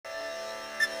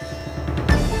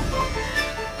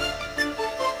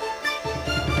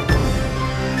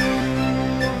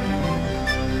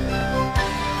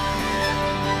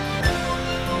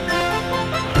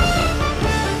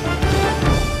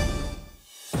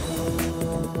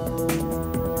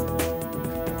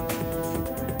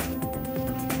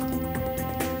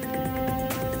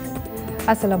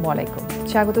আসসালামু আলাইকুম,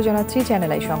 স্বাগত জানাচ্ছি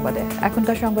চ্যানেল আই সংবাদে।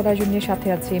 এখনকার সংবাদ আয়োজন নিয়ে সাথে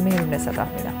আছি মেহেরুন্নেসা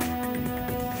তাহমিনা।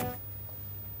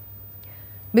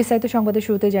 বিস্তারিত সংবাদের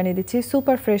শুরুতে জানিয়ে দিচ্ছি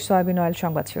সুপার ফ্রেশ সয়াবিন অয়েল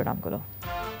সংবাদ শিরোনামগুলো।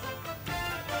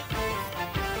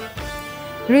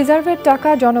 রিজার্ভের টাকা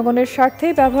জনগণের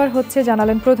স্বার্থেই ব্যবহার হচ্ছে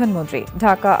জানালেন প্রধানমন্ত্রী।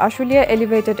 ঢাকা আশুলিয়া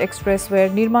এলিভেটেড এক্সপ্রেসওয়ের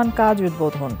নির্মাণ কাজ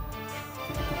উদ্বোধন।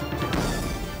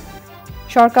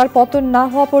 সরকার পতন না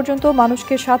হওয়া পর্যন্ত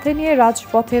মানুষকে সাথে নিয়ে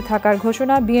রাজপথে থাকার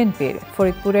ঘোষণা বিএনপির।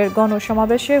 ফরিদপুরের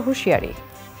গণসমাবেশে হুঁশিয়ারি।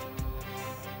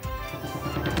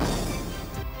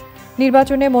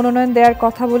 নির্বাচনে মনোনয়ন দেওয়ার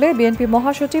কথা বলে বিএনপি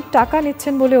মহাসচিব টাকা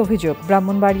নিচ্ছেন বলে অভিযোগ।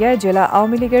 ব্রাহ্মণবাড়িয়ায় জেলা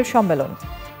আওয়ামী লীগের সম্মেলন।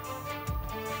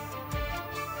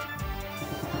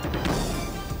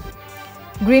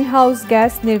 গ্রিনহাউস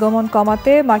গ্যাস নির্গমন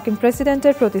কমাতে মার্কিন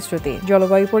প্রেসিডেন্টের প্রতিশ্রুতি।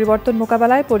 জলবায়ু পরিবর্তন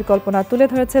মোকাবেলায় পরিকল্পনা তুলে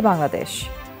ধরেছে বাংলাদেশ।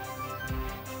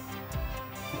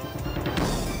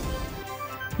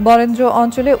 বরেন্দ্র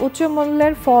অঞ্চলে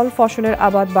উচ্চমূল্যের ফল ফসলের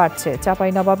আবাদ বাড়ছে।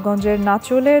 চাঁপাইনবাবগঞ্জের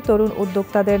নাচলে তরুণ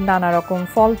উদ্যোক্তাদের নানা রকম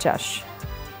ফল চাষ।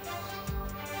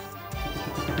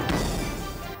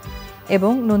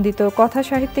 এবং নন্দিত কথা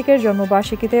সাহিত্যিকের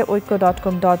জন্মবার্ষিকীতে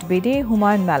ঐক্য.com.bd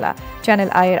হুমায়ুন মেলা, চ্যানেল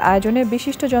আইয়ের আয়োজনে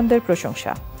বিশিষ্টজনদের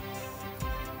প্রশংসা।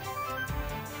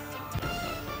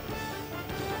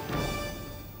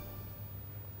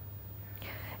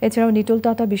 এছাড়াও নিটল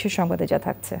টাটা বিশেষ সংবাদে যা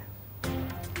থাকছে।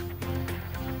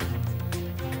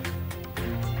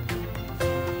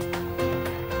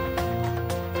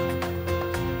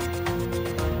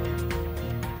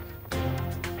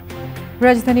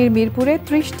 রাজধানীর মিরপুরে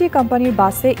 ৩০টি কোম্পানির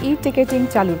বাসে ই-টিকেটিং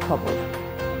চালুর খবর।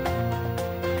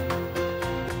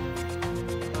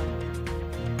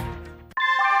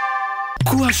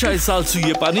 কুয়াশায় সাল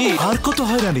ছুঁয়ে পানি আর কত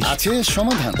হয়রানি আছে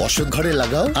সমাধান। বসত ঘরে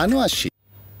লাগাও, আনো আসি।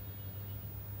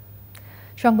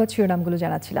 সংবাদ শিরোনামগুলো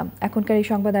জানাচ্ছিলাম। এখনকার এই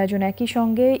সংবাদ আয়োজন একই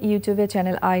সঙ্গে ইউটিউবে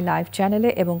চ্যানেল আই লাইভ চ্যানেলে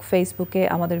এবং ফেসবুকে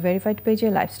আমাদের ভেরিফাইড পেজে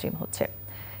লাইভ স্ট্রিম হচ্ছে।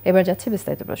 এবার যাচ্ছি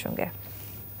বিস্তারিত প্রসঙ্গে।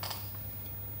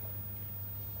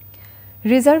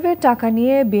 রিজার্ভের টাকা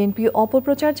নিয়ে বিএনপি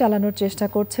অপপ্রচার চালানোর চেষ্টা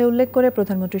করছে উল্লেখ করে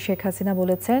প্রধানমন্ত্রী শেখ হাসিনা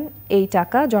বলেছেন, এই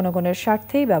টাকা জনগণের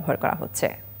স্বার্থেই ব্যবহার করা হচ্ছে।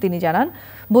 তিনি জানান,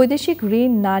 বৈদেশিক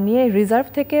ঋণ না নিয়ে রিজার্ভ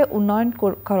থেকে উন্নয়ন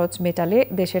খরচ মেটালে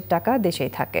দেশের টাকা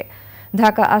দেশেই থাকে।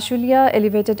 ঢাকা আশুলিয়া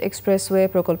এলিভেটেড এক্সপ্রেসওয়ে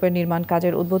প্রকল্পের নির্মাণ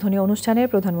কাজের উদ্বোধনী অনুষ্ঠানে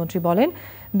প্রধানমন্ত্রী বলেন,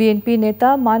 বিএনপি নেতা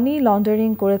মানি লন্ডারিং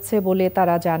করেছে বলে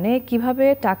তারা জানে কিভাবে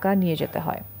টাকা নিয়ে যেতে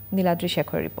হয়। নীলাদ্রি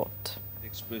শেখরের রিপোর্ট।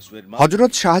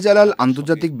 হযরত শাহজালাল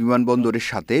আন্তর্জাতিক বিমানবন্দরের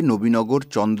সাথে নবীনগর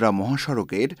চন্দ্রা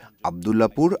মহাসড়কের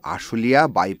আবদুল্লাপুর আশুলিয়া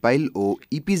বাইপাইল ও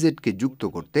ইপিজেডকে যুক্ত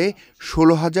করতে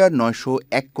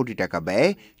 ১৬,৯০১ কোটি টাকা ব্যয়ে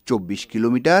 ২৪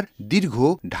 কিলোমিটার দীর্ঘ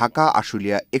ঢাকা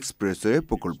আশুলিয়া এক্সপ্রেসওয়ে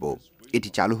প্রকল্প। এটি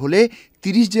চালু হলে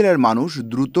 ৩০ জেলার মানুষ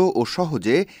দ্রুত ও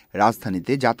সহজে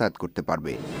রাজধানীতে যাতায়াত করতে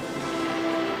পারবে।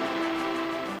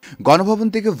 গণভবন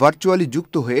থেকে ভার্চুয়ালি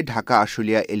যুক্ত হয়ে ঢাকা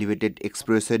আশুলিয়া এলিভেটেড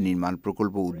এক্সপ্রেসের নির্মাণ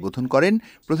প্রকল্প উদ্বোধন করেন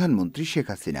প্রধানমন্ত্রী শেখ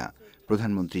হাসিনা।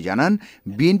 প্রধানমন্ত্রী জানান,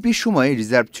 বিএনপির সময়ে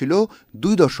রিজার্ভ ছিল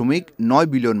 ২.৯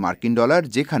 বিলিয়ন মার্কিন ডলার,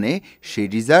 যেখানে সেই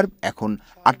রিজার্ভ এখন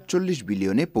 ৪৮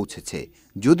 বিলিয়নে পৌঁছেছে,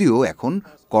 যদিও এখন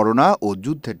করোনা ও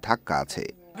যুদ্ধের ধাক্কা আছে।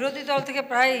 বিরোধী দল থেকে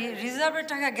প্রায় রিজার্ভের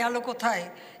টাকা গেল কোথায়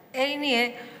এই নিয়ে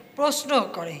প্রশ্ন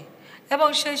করে এবং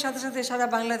সেই সাথে সাথে সারা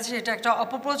বাংলাদেশে এটা একটা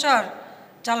অপপ্রচার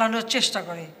চালানোর চেষ্টা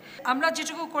করে। আমরা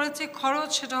যেটুকু করেছি খরচ,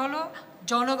 সেটা হলো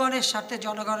জনগণের স্বার্থে,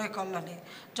 জনগণের কল্যাণে,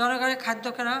 জনগণের খাদ্য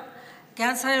কেনা,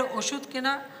 ক্যান্সারের ওষুধ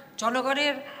কেনা,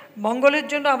 জনগণের মঙ্গলের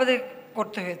জন্য আমাদের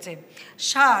করতে হয়েছে।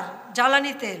 সার,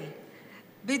 জ্বালানি তেল,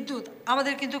 বিদ্যুৎ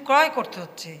আমাদের কিন্তু ক্রয় করতে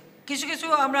হচ্ছে। কিছু কিছু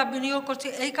আমরা বিনিয়োগ করছি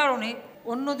এই কারণে,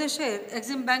 অন্য দেশের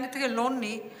এক্সিম ব্যাংক থেকে লোন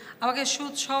নিই, আমাকে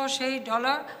সুদ সহ সেই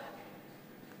ডলার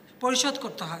পরিশোধ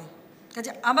করতে হয়।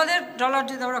 কাজে আমাদের ডলার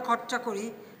যদি আমরা খরচা করি,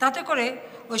 তাতে করে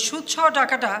ওই সুদসহ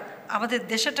টাকাটা আমাদের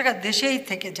দেশের টাকা দেশেই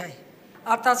থেকে যায়।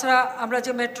 আর তাছাড়া আমরা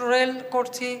যে মেট্রো রেল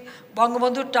করছি,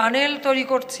 বঙ্গবন্ধু টানেল তৈরি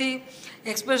করছি,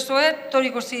 এক্সপ্রেসওয়ে তৈরি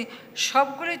করছি,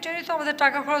 সবগুলির জন্যই তো আমাদের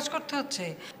টাকা খরচ করতে হচ্ছে।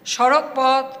 সড়ক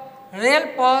পথ,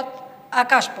 রেলপথ,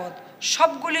 আকাশপথ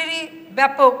সবগুলিরই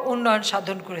ব্যাপক উন্নয়ন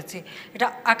সাধন করেছি। এটা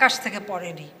আকাশ থেকে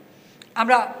পড়েনি।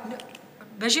 আমরা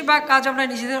বেশিরভাগ কাজ আমরা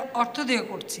নিজেদের অর্থ দিয়ে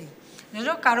করছি, যেন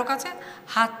কারো কাছে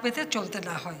হাত পেতে চলতে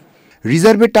না হয়।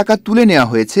 রিজার্ভের টাকা তুলে নেওয়া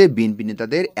হয়েছে বিএনপি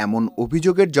নেতাদের এমন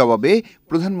অভিযোগের জবাবে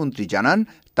প্রধানমন্ত্রী জানান,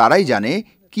 তারাই জানে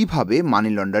কিভাবে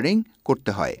মানি লন্ডারিং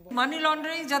করতে হয়। মানি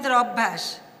লন্ডারিং যাদের অভ্যাস,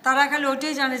 তারা খালি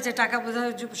ওইটাই জানে যে টাকা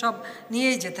বোধহয় সব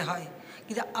নিয়েই যেতে হয়।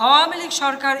 কিন্তু আওয়ামী লীগ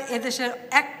সরকার এদেশের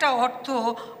একটা অর্থ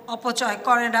অপচয়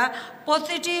করে না,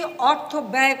 প্রতিটি অর্থ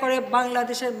ব্যয় করে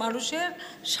বাংলাদেশের মানুষের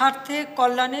স্বার্থে,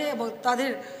 কল্যাণে এবং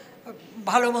তাদের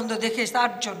ভালো মন্দ দেখে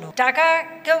তার জন্য। টাকা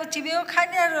কেউ চিবিয়েও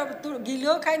খায়নি আর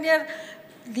গিলেও খায়নি আর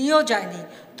নিয়েও যায়নি।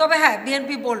 তবে হ্যাঁ,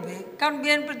 বিএনপি বলবে, কারণ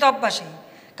বিএনপির তো অভ্যাসী।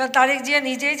 কারণ তারেক জিয়া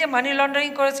নিজেই যে মানি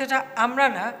লন্ডারিং করেছে এটা আমরা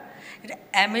না, এটা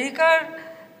আমেরিকার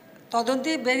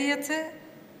তদন্তে বেরিয়েছে।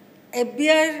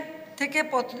 এফবিআইয়ের থেকে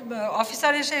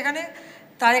অফিসার এসে এখানে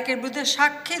তারেকের বিরুদ্ধে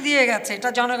সাক্ষী দিয়ে গেছে। এটা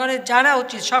জনগণের জানা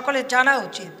উচিত, সকলের জানা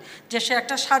উচিত যে সে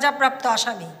একটা সাজাপ্রাপ্ত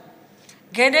আসামি।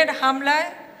 গ্রেনেড হামলায়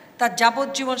তার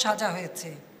যাবজ্জীবন সাজা হয়েছে।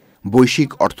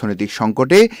 বৈশ্বিক অর্থনৈতিক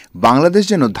সংকটে বাংলাদেশ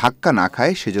যেন ধাক্কা না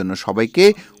খায় সেজন্য সবাইকে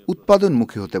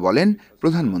উৎপাদনমুখী হতে বলেন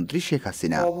প্রধানমন্ত্রী শেখ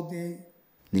হাসিনা।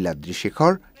 Niladri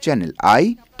Shekhar, channel I,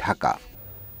 Dhaka.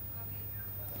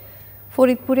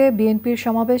 ফরিদপুরে বিএনপির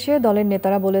সমাবেশে দলের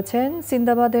নেতারা বলেছেন,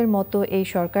 সিন্দাবাদের মতো এই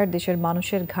সরকার দেশের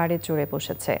মানুষের ঘাড়ে চড়ে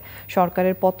বসেছে।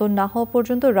 সরকারের পতন না হওয়া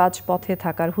পর্যন্ত রাজপথে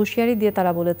থাকার হুঁশিয়ারি দিয়ে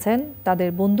তারা বলেছেন, তাদের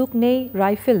বন্দুক নেই,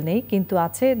 রাইফেল নেই, কিন্তু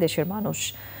আছে দেশের মানুষ।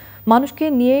 মানুষকে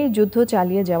নিয়েই যুদ্ধ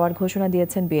চালিয়ে যাওয়ার ঘোষণা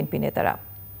দিয়েছেন বিএনপি নেতারা।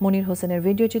 মনির হোসেনের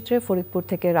ভিডিও চিত্রে ফরিদপুর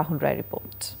থেকে রাহুল রায়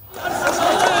রিপোর্ট।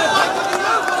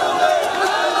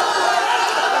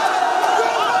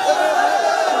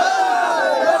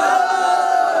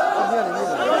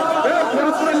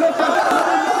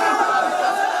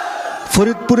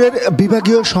 ফরিদপুরের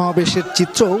বিভাগীয় সমাবেশের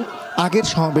চিত্রও আগের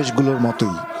সমাবেশগুলোর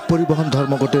মতোই। পরিবহন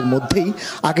ধর্মঘটের মধ্যেই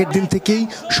আগের দিন থেকেই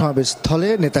সমাবেশ স্থলে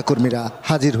নেতাকর্মীরা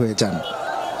হাজির হয়ে যান।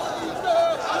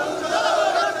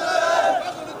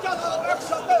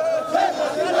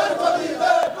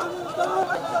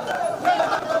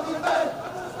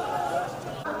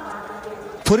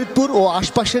 ফরিদপুর ও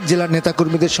আশপাশের জেলার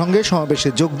নেতাকর্মীদের সঙ্গে সমাবেশে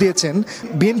যোগ দিয়েছেন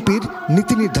বিএনপির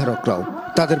নীতি নির্ধারকরাও।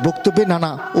 তাদের বক্তব্যে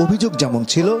নানা অভিযোগ যেমন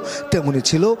ছিল তেমনি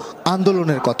ছিল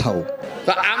আন্দোলনের কথাও।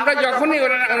 তো আমরা যখনই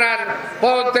ওনার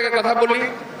পদ থেকে কথা বলি,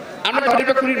 আমরা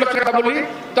নিরপেক্ষ কথা বলি,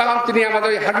 তখন তিনি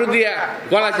আমাদের হাঁটু দিয়ে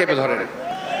গলা চেপে ধরেন।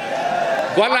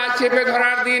 গলা চেপে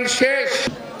ধরার দিন শেষ।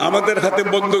 আমাদের হাতে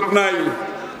বন্দুক নাই,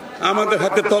 আমাদের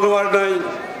হাতে তলোয়ার নাই,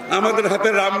 আমাদের হাতে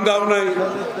রামদাও নাই,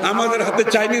 আমাদের হাতে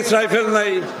চাইনিজ রাইফেল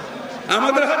নাই,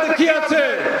 আমাদের হাতে কি আছে?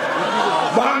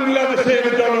 বাংলাদেশের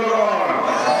জনগণ।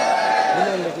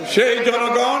 সেই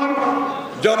জনগণ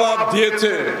জবাব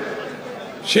দিয়েছে,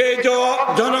 সেই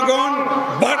জনগণ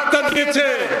বার্তা দিয়েছে।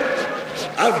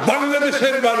 আর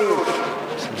বাংলাদেশের মানুষ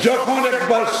যখন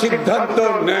একবার সিদ্ধান্ত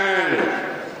নেয়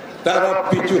তারা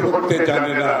পিছু হতে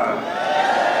জানে না।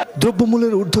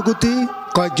 দ্রব্যমূল্যের ঊর্ধ্বগতি,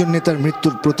 কয়েকজন নেতার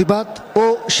মৃত্যুর প্রতিবাদ ও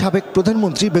সাবেক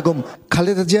প্রধানমন্ত্রী বেগম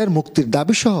খালেদা জিয়ার মুক্তির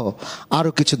দাবি সহ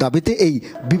আরও কিছু দাবিতে এই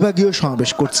বিভাগীয়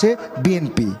সমাবেশ করছে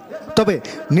বিএনপি। তবে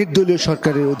নির্দলীয়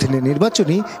সরকারের অধীনে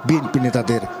নির্বাচনই বিএনপি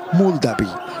নেতাদের মূল দাবি।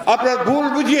 আপনার ভুল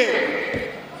বুঝিয়ে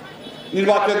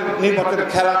নির্বাচন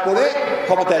খেলা করে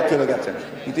ক্ষমতায় চলে গেছেন,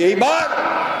 কিন্তু এইবার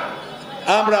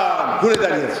আমরা ঘুরে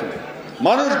দাঁড়িয়েছি,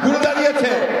 মানুষ ঘুরে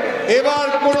দাঁড়িয়েছে। এবার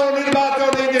কোন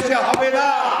নির্বাচন এই দেশে হবে না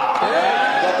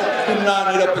যতক্ষণ না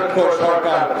নিরপেক্ষ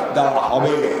সরকার দেওয়া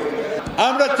হবে।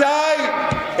 আমরা চাই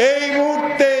এই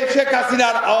মুহূর্তে শেখ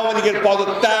হাসিনার আওয়ামী লীগের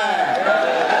পদত্যাগ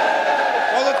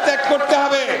করতে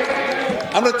হবে।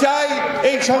 আমরা চাই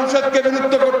এই সংসদকে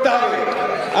বিলুপ্ত করতে হবে।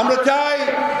 আমরা চাই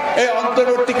এই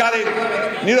অন্তর্বর্তীকালীন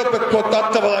নিরপেক্ষ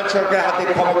তত্ত্বাবধায়ক সরকারের হাতে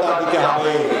ক্ষমতা দিতে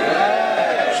হবে।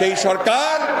 সেই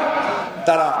সরকার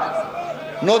তারা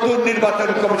নতুন নির্বাচন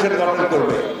কমিশন গঠন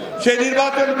করবে, সেই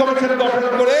নির্বাচন কমিশন গঠন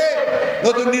করে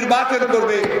নতুন নির্বাচন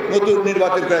করবে, নতুন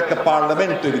নির্বাচন করে একটা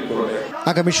পার্লামেন্ট তৈরি করবে।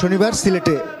 আগামী শনিবার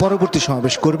সিলেটে পরবর্তী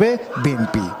সমাবেশ করবে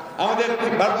বিএনপি। আমাদের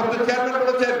ভারপ্রাপ্ত চেয়ারম্যান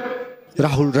বলেছেন।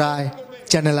 রাহুল রায়,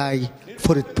 চ্যানেল আই,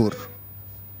 ফরিদপুর।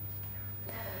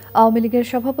 আওয়ামী লীগের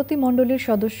সভাপতি মণ্ডলীর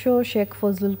সদস্য শেখ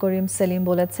ফজলুল করিম সেলিম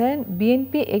বলেছেন,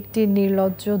 বিএনপি একটি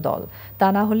নির্লজ্জ দল। তা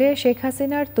না হলে শেখ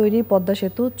হাসিনার তৈরি পদ্মা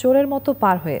সেতু চোরের মতো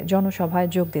পার হয়ে জনসভায়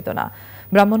যোগ দিত না।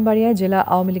 ব্রাহ্মণবাড়িয়া জেলা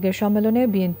আওয়ামী লীগের সম্মেলনে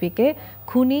বিএনপিকে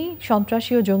খুনি,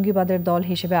 সন্ত্রাসী ও জঙ্গিবাদের দল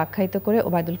হিসেবে আখ্যায়িত করে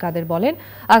ওবায়দুল কাদের বলেন,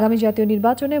 আগামী জাতীয়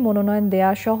নির্বাচনে মনোনয়ন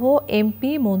দেয়া সহ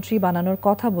এমপি মন্ত্রী বানানোর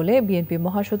কথা বলে বিএনপি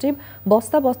মহাসচিব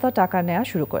বস্তা বস্তা টাকা নেওয়া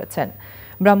শুরু করেছেন।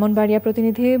 ব্রাহ্মণবাড়িয়া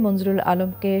প্রতিনিধি মঞ্জুরুল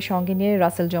আলমকে সঙ্গে নিয়ে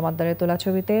রাসেল জমাদ্দারের তোলা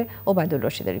ছবিতে ওবায়দুল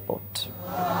রশিদের রিপোর্ট।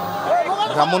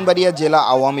 ব্রাহ্মণবাড়িয়া জেলা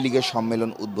আওয়ামী লীগের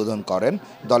সম্মেলন উদ্বোধন করেন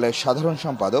দলের সাধারণ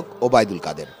সম্পাদক ওবায়দুল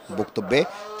কাদের। বক্তব্যে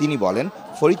তিনি বলেন,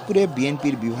 ফরিদপুরে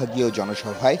বিএনপির বিভাগীয়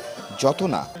জনসভায় যত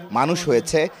না মানুষ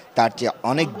হয়েছে তার চেয়ে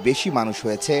অনেক বেশি মানুষ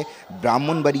হয়েছে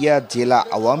ব্রাহ্মণবাড়িয়া জেলা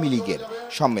আওয়ামী লীগের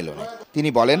সম্মেলনে। তিনি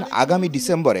বলেন, আগামী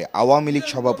ডিসেম্বরে আওয়ামী লীগ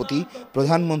সভাপতি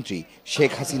প্রধানমন্ত্রী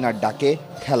শেখ হাসিনার ডাকে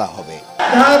খেলা হবে।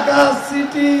 ঢাকা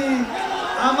সিটি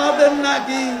আমাদের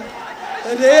নাকি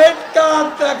রেড কার্ড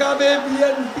দেখাবে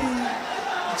বিএনপি,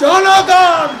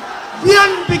 জনগণ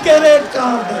বিএনপিকে রেড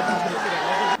কার্ড দেখাবে।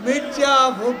 মির্জা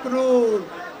ফখরুল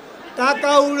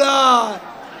টাকা উড়ায়,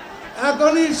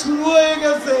 এখনই শুরু হয়ে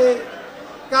গেছে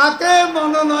কাকে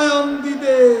মনোনয়ন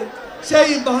দিবে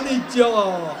সেই বাণিজ্য,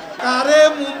 কারে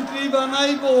মন্ত্রী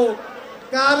বানাইবো,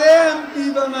 কারে এমপি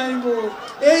বানাইবো,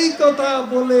 এই কথা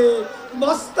বলে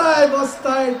বস্তায়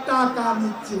বস্তায় টাকা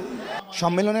নিচ্ছে।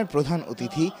 সম্মেলনের প্রধান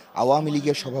অতিথি আওয়ামী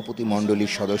লীগের সভাপতি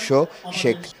মণ্ডলীর সদস্য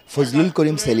শেখ ফজলুল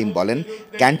করিম সেলিম বলেন,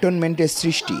 ক্যান্টনমেন্টের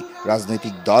সৃষ্টি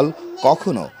রাজনৈতিক দল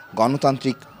কখনো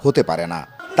গণতান্ত্রিক হতে পারে না।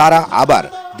 তারা আবার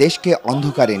দেশকে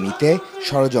অন্ধকারে নিতে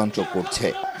ষড়যন্ত্র করছে।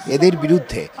 এদের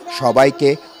বিরুদ্ধে সবাইকে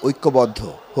ঐক্যবদ্ধ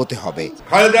হতে হবে।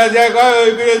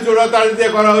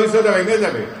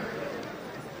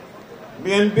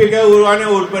 বিএনপিকে উড়ানে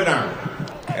উঠবে না।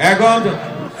 এখন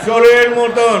চোরের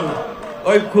মতন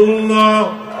ওই খুলনা,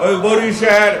 ওই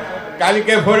বরিশাল,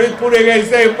 কালকে ফরিদপুরে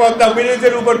গেছে, পদ্মা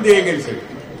ব্রিজের উপর দিয়ে গেছে।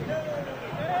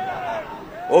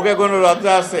 ওকে কোনো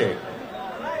লজ্জা আছে?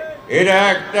 এরা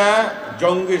একটা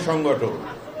জঙ্গি সংগঠন,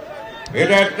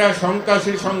 এটা একটা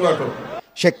সন্ত্রাসী সংগঠন।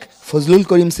 শেখ ফজলুল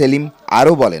করিম সেলিম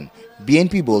আরও বলেন,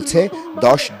 বিএনপি বলছে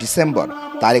 10 ডিসেম্বর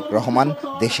তারেক রহমান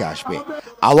দেশে আসবে।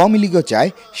 আওয়ামী লীগও চায়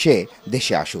সে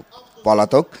দেশে আসুক।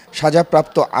 পলাতক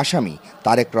সাজাপ্রাপ্ত আসামি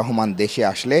তারেক রহমান দেশে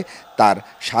আসলে তার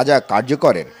সাজা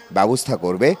কার্যকরের ব্যবস্থা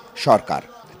করবে সরকার।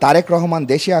 তারেক রহমান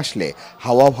দেশে আসলে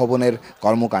হাওয়া ভবনের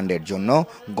কর্মকাণ্ডের জন্য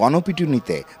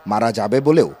গণপিটুনিতে মারা যাবে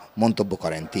বলেও মন্তব্য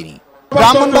করেন তিনি।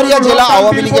 ব্রাহ্মণবাড়িয়া জেলা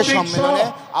আওয়ামী লীগের সম্মেলনে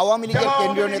আওয়ামী লীগের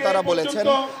কেন্দ্রীয় নেতারা বলেছেন,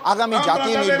 আগামী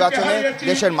জাতীয় নির্বাচনে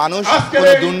দেশের মানুষ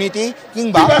কোনো দুর্নীতি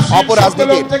কিংবা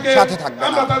অপরাজনীতির সাথে থাকবে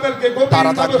না।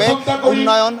 তারা থাকবে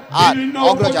উন্নয়ন আর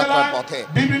অগ্রযাত্রার পথে।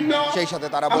 সেই সাথে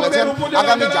তারা বলেছেন,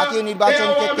 আগামী জাতীয়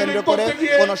নির্বাচনকে কেন্দ্র করে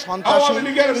কোনো সন্ত্রাসী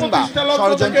কিংবা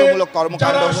ষড়যন্ত্রমূলক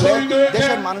কর্মকাণ্ড হলে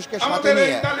দেশের মানুষকে সাথে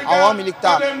নিয়ে আওয়ামী লীগ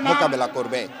তা মোকাবেলা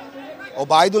করবে।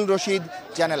 Obaidul Rashid,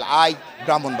 channel I,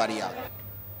 Brahmanbaria.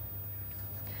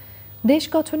 দেশ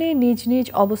গঠনে নিজ নিজ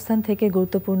অবস্থান থেকে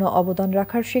গুরুত্বপূর্ণ অবদান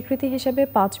রাখার স্বীকৃতি হিসেবে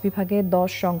 5 বিভাগের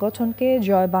 10 সংগঠনকে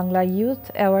জয় বাংলা ইউথ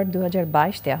অ্যাওয়ার্ড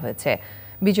 2022 দেওয়া হয়েছে।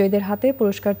 বিজয়ীদের হাতে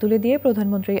পুরস্কার তুলে দিয়ে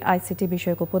প্রধানমন্ত্রী আইসিটি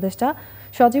বিষয়ক উপদেষ্টা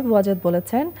সজীব ওয়াজেদ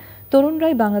বলেছেন,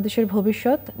 তরুণরাই বাংলাদেশের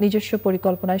ভবিষ্যৎ। নিজস্ব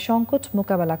পরিকল্পনায় সংকট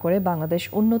মোকাবেলা করে বাংলাদেশ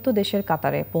উন্নত দেশের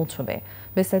কাতারে পৌঁছবে।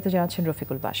 বিস্তারিত জানাচ্ছেন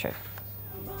রফিকুল বাশার।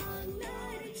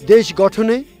 দেশ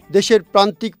গঠনে দেশের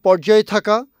প্রান্তিক পর্যায়ে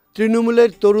থাকা তৃণমূলের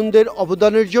তরুণদের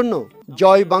অবদানের জন্য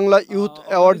জয় বাংলা ইউথ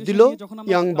অ্যাওয়ার্ড দিল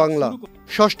ইয়াং বাংলা।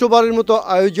 ষষ্ঠবারের মতো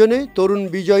আয়োজনে তরুণ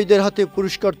বিজয়ীদের হাতে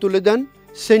পুরস্কার তুলে দেন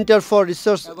centre for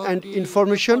research and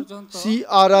information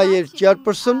CRI এর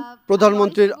চেয়ারপারসন,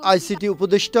 প্রধানমন্ত্রীর আইসিটি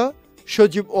উপদেষ্টা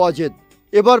সজীব ওয়াজেদ।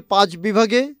 এবার 5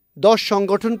 বিভাগে 10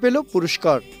 সংগঠন পেল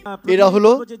পুরস্কার। এরা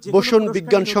হলো বসন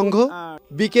বিজ্ঞান সংঘ,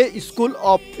 বিকে স্কুল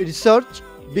অফ রিসার্চ,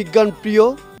 বিজ্ঞান প্রিয়,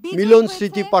 মিলন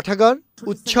স্মৃতি পাঠাগার,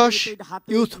 উচ্ছ্বাস,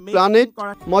 ইউথ প্ল্যানেট,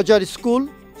 মজার school,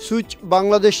 switch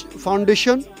Bangladesh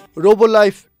foundation, robo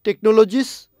life technologies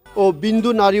ও বিন্দু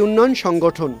নারী উন্নয়ন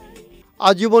সংগঠন।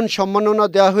 আজীবন সম্মাননা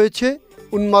দেওয়া হয়েছে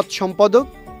উন্মাদ সম্পাদক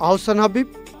আহসান হাবিব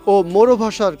ও মোরো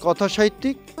ভাষার কথা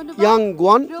সাহিত্যিক ইয়াং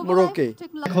গুয়ান মোরোকে।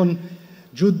 এখন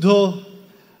যুদ্ধ,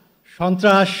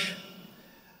 সন্ত্রাস,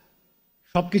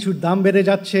 সব কিছুর দাম বেড়ে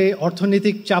যাচ্ছে,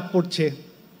 অর্থনৈতিক চাপ পড়ছে।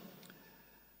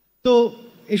 তো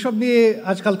এসব নিয়ে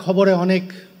আজকাল খবরে অনেক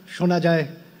শোনা যায়।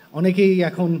 অনেকেই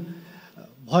এখন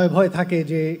ভয় ভয় থাকে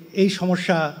যে এই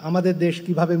সমস্যা আমাদের দেশ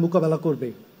কিভাবে মোকাবেলা করবে।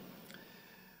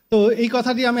 তো এই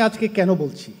কথাটি আমি আজকে কেন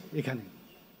বলছি এখানে,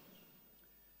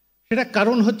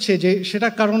 সেটা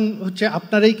কারণ হচ্ছে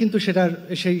আপনারাই কিন্তু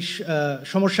সেই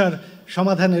সমস্যার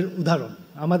সমাধানের উদাহরণ।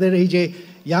 আমাদের এই যে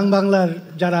ইয়াং বাংলার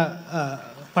যারা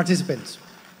পার্টিসিপেন্টস,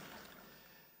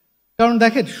 কারণ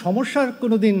দেখেন, সমস্যার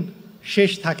কোনো দিন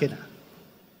শেষ থাকে না।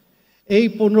 এই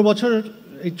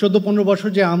 14-15 বছর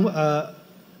যে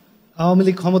আওয়ামী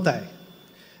লীগ ক্ষমতায়,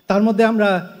 তার মধ্যে আমরা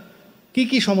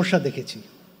কি সমস্যা দেখেছি।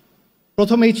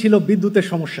 প্রথমেই ছিল বিদ্যুতের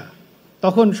সমস্যা।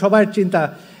 তখন সবার চিন্তা,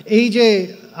 এই যে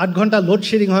 8 ঘন্টা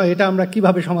লোডশেডিং হয়, এটা আমরা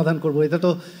কিভাবে সমাধান করব, এটা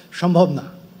তো সম্ভব না।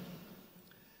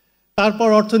 তারপর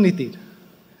অর্থনীতির,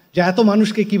 যে এত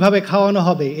মানুষকে কিভাবে খাওয়ানো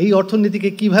হবে, এই অর্থনীতিকে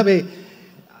কিভাবে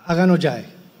আগানো যায়,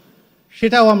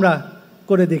 সেটাও আমরা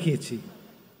করে দেখিয়েছি।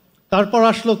 তারপর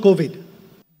আসলো কোভিড।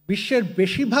 বিশ্বের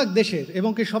বেশিরভাগ দেশের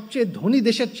এবং কি সবচেয়ে ধনী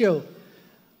দেশের চেয়েও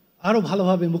আরো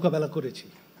ভালোভাবে মোকাবেলা করেছি।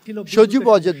 সজীব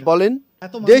ওয়াজেদ বলেন,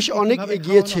 দেশ অনেক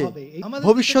এগিয়েছে,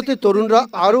 ভবিষ্যতে তরুণরা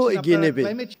আরো এগিয়ে নেবে।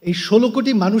 এই 16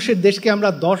 কোটি মানুষের দেশকে আমরা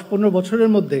 10-15 বছরের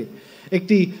মধ্যে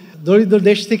একটি দরিদ্র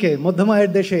দেশ থেকে মধ্যম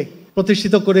আয়ের দেশে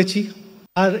প্রতিষ্ঠিত করেছি।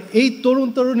 আর এই তরুণ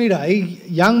তরুণীরা, এই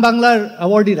ইয়াং বাংলার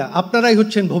অ্যাওয়ার্ডিরা আপনারাই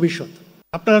হচ্ছেন ভবিষ্যৎ।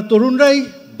 আপনারা তরুণরাই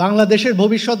বাংলাদেশের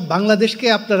ভবিষ্যৎ। বাংলাদেশকে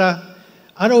আপনারা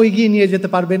আরও এগিয়ে নিয়ে যেতে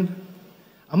পারবেন।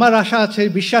 আমার আশা আছে,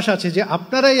 বিশ্বাস আছে যে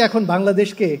আপনারাই এখন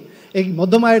বাংলাদেশকে এই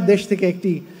মধ্যম আয়ের দেশ থেকে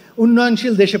একটি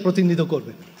উন্নয়নশীল দেশে প্রতিনিধিত্ব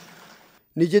করবেন।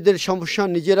 নিজেদের সমস্যা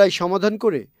নিজেরাই সমাধান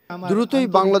করে দ্রুতই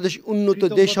বাংলাদেশ উন্নত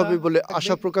দেশ হবে বলে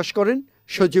আশা প্রকাশ করেন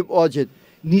সজীব ওয়াজেদ।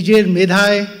 নিজের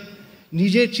মেধায়,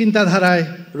 নিজের চিন্তাধারায়।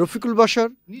 Rafiqul Bashar,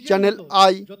 channel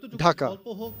I, Dhaka.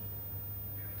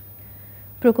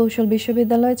 প্রকৌশল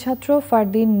বিশ্ববিদ্যালয়ের ছাত্র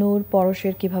ফারদিন নূর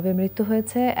পরশের কিভাবে মৃত্যু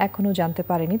হয়েছে এখনও জানতে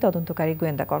পারেনি তদন্তকারী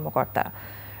গোয়েন্দা কর্মকর্তা।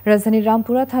 রাজধানীর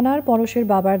রামপুরা থানার পরশের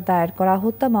বাবার দায়ের করা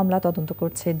হত্যা মামলা তদন্ত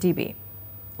করছে ডিবি।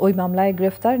 ওই মামলায়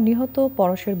গ্রেফতার নিহত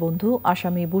পরশের বন্ধু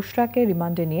আসামি বুশরাকে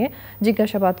রিমান্ডে নিয়ে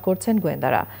জিজ্ঞাসাবাদ করছেন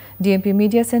গোয়েন্দারা। ডিএমপি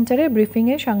মিডিয়া সেন্টারে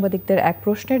ব্রিফিংয়ে সাংবাদিকদের এক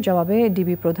প্রশ্নের জবাবে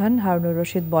ডিবি প্রধান হারুনুর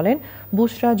রশিদ বলেন,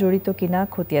 বুশরা জড়িত কিনা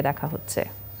খতিয়ে দেখা হচ্ছে।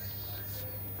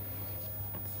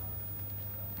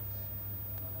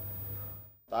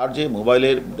 তার যে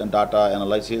মোবাইলের ডাটা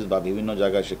অ্যানালাইসিস বা বিভিন্ন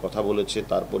জায়গায় সে কথা বলেছে,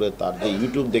 তারপরে তার যে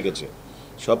ইউটিউব দেখেছে,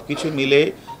 সব কিছু মিলে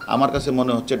আমার কাছে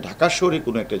মনে হচ্ছে ঢাকা শহরে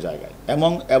কোনো একটা জায়গায়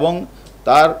এবং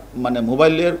তার মানে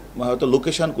মোবাইলের হয়তো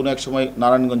লোকেশন কোনো এক সময়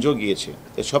নারায়ণগঞ্জও গিয়েছে।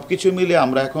 সব কিছু মিলে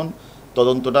আমরা এখন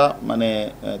তদন্তটা মানে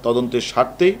তদন্তের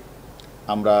স্বার্থেই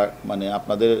আমরা মানে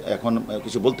আপনাদের এখন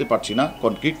কিছু বলতে পারছি না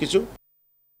কনক্রিট কিছু।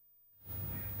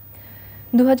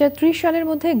 2030 সালের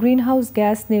মধ্যে গ্রিনহাউস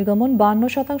গ্যাস নির্গমন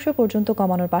 52% পর্যন্ত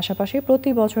কমানোর পাশাপাশি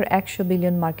প্রতি বছর 100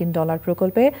 বিলিয়ন মার্কিন ডলার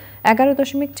প্রকল্পে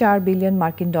 11.4 বিলিয়ন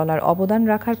মার্কিন ডলার অবদান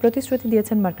রাখার প্রতিশ্রুতি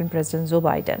দিয়েছেন মার্কিন প্রেসিডেন্ট জো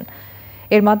বাইডেন।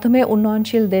 এর মাধ্যমে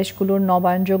উন্নয়নশীল দেশগুলোর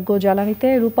নবায়নযোগ্য জ্বালানিতে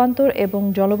রূপান্তর এবং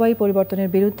জলবায়ু পরিবর্তনের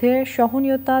বিরুদ্ধে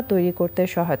সহনীয়তা তৈরি করতে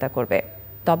সহায়তা করবে।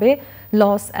 তবে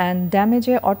লস অ্যান্ড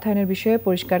ড্যামেজে অর্থায়নের বিষয়ে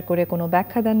পরিষ্কার করে কোনো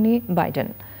ব্যাখ্যা দেননি বাইডেন।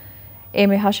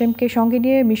 এম এ হাশেমকে সঙ্গে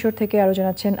নিয়ে মিশর থেকে আরও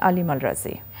জানাচ্ছেন আলিম আল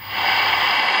রাজি।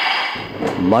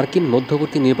 মার্কিন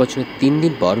মধ্যবর্তী নির্বাচনের 3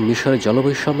 দিন পর মিশরের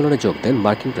জলবায়ু সম্মেলনে যোগ দেন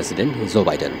মার্কিন প্রেসিডেন্ট জো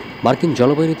বাইডেন। মার্কিন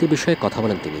জলবায়ু নীতির বিষয়ে কথা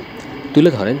বলেন তিনি।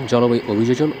 তুলে ধরেন জলবায়ু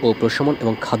অভিযোজন ও প্রশমন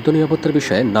এবং খাদ্য নিরাপত্তার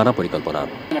বিষয়ে নানা পরিকল্পনা।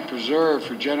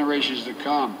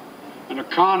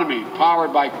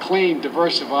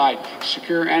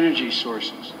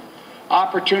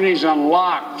 Opportunities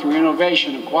unlocked through innovation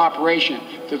and cooperation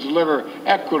to deliver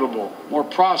equitable, more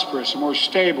prosperous, more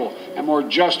stable, and more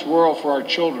just world for our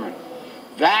children.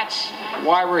 That's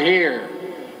why we're here.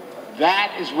 That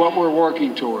is what we're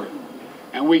working toward.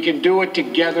 And we can do it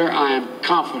together, I am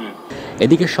confident.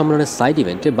 এদিকে সম্মেলনের side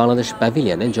ইভেন্টে বাংলাদেশ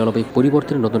প্যাভিলিয়নে জলবায়ু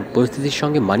পরিবর্তনের নতুন পরিস্থিতির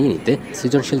সঙ্গে মানিয়ে নিতে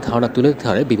সৃজনশীল ধারণা তুলে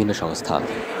ধরে বিভিন্ন সংস্থা।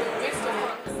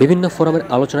 বিভিন্ন ফোরামের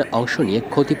আলোচনায় অংশ নিয়ে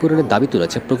ক্ষতিপূরণের দাবি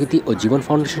তুলেছে প্রকৃতি ও জীবন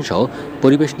ফাউন্ডেশন সহ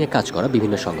পরিবেশ নিয়ে কাজ করা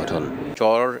বিভিন্ন সংগঠন।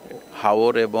 চর,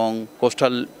 হাওর এবং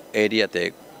কোস্টাল এরিয়াতে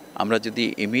আমরা যদি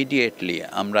ইমিডিয়েটলি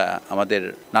আমরা আমাদের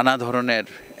নানা ধরনের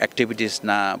অ্যাক্টিভিটিস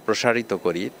না প্রসারিত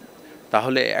করি,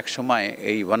 তাহলে একসময়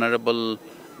এই ভালনারেবল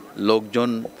লোকজন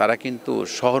তারা কিন্তু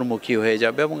শহরমুখী হয়ে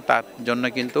যাবে এবং তার জন্য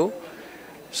কিন্তু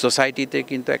সোসাইটিতে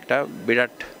কিন্তু একটা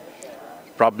বিরাট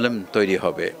প্রবলেম তৈরি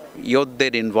হবে।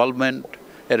 ইয়ুথদের ইনভলভমেন্ট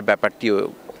এর ব্যাপারটিও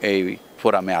এই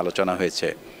ফোরামে আলোচনা হয়েছে।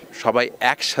 সবাই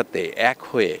একসাথে এক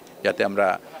হয়ে যাতে আমরা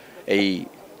এই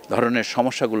ধরনের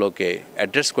সমস্যাগুলোকে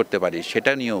অ্যাড্রেস করতে পারি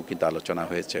সেটা নিয়েও কিন্তু আলোচনা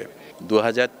হয়েছে।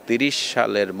 2030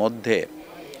 সালের মধ্যে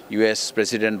ইউএস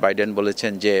প্রেসিডেন্ট বাইডেন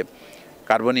বলেছেন যে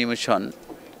কার্বন ইমিশন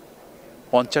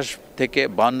 50 থেকে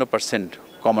 52%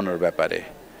 কমানোর ব্যাপারে।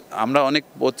 আমরা অনেক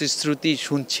প্রতিশ্রুতি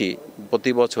শুনছি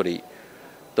প্রতি বছরই,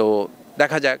 তো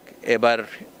দেখা যাক এবার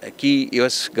কি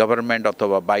ইউএস গভর্নমেন্ট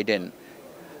অথবা বাইডেন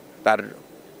তার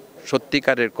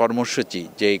সত্যিকারের কর্মসূচি,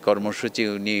 যেই কর্মসূচি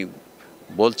উনি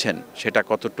বলছেন সেটা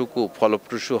কতটুকু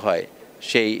ফলপ্রসূ হয়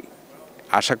সেই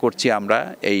আশা করছি আমরা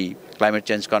এই ক্লাইমেট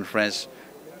চেঞ্জ কনফারেন্স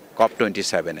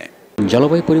COP27-এ।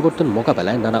 জলবায়ু পরিবর্তন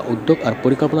মোকাবেলায় নানা উদ্যোগ আর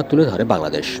পরিকল্পনা তুলে ধরে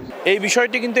বাংলাদেশ। এই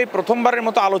বিষয়টি কিন্তু এই প্রথমবারের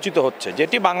মতো আলোচিত হচ্ছে,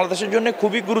 যেটি বাংলাদেশের জন্য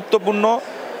খুবই গুরুত্বপূর্ণ।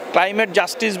 ক্লাইমেট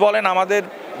জাস্টিস বলেন, আমাদের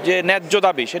যে ন্যায্য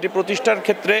দাবি সেটি প্রতিষ্ঠার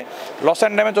ক্ষেত্রে লস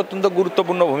অ্যান্ড ড্যামেজ অত্যন্ত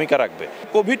গুরুত্বপূর্ণ ভূমিকা রাখবে।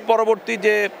 কোভিড পরবর্তী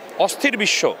যে অস্থির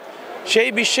বিশ্ব, সেই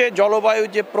বিশ্বে জলবায়ু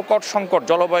যে প্রকট সংকট,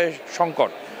 জলবায়ু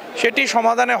সংকট, সেটি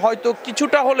সমাধানে হয়তো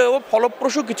কিছুটা হলেও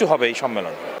ফলপ্রসূ কিছু হবে এই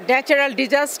সম্মেলন। ন্যাচারাল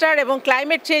ডিজাস্টার এবং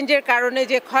ক্লাইমেট চেঞ্জের কারণে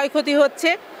যে ক্ষয়ক্ষতি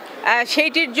হচ্ছে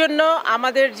সেইটির জন্য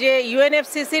আমাদের যে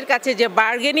ইউএনএফসিসির কাছে যে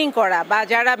বার্গেনিং করা বা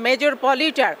যারা মেজর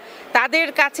পলিউটার তাদের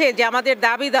কাছে যে আমাদের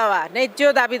দাবি দেওয়া, ন্যায্য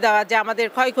দাবি দেওয়া যে আমাদের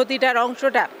ক্ষয়ক্ষতিটার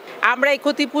অংশটা আমরা এই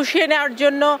ক্ষতি পুষিয়ে নেওয়ার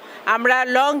জন্য আমরা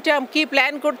লং টার্ম কি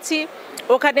প্ল্যান করছি।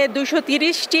 ওখানে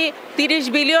 230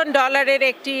 বিলিয়ন ডলারের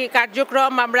একটি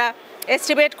কার্যক্রম আমরা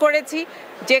এস্টিমেট করেছি,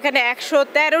 যেখানে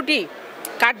 113টি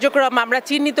কার্যক্রম আমরা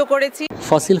চিহ্নিত করেছি।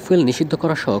 ফসিল ফুয়েল নিষিদ্ধ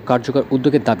করা সহ কার্যকর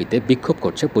উদ্যোগের দাবিতে বিক্ষোভ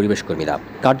করছে পরিবেশ কর্মীরা।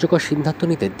 কার্যকর সিদ্ধান্ত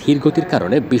নিতে ধীর গতির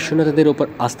কারণে বিশ্ব নেতাদের উপর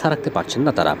আস্থা রাখতে পারছেন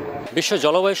না তারা। বিশ্ব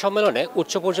জলবায়ু সম্মেলনে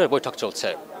উচ্চ পর্যায়ের বৈঠক চলছে।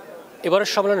 এবারের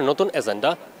সম্মেলনে নতুন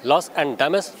agenda loss and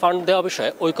damage fund দেওয়া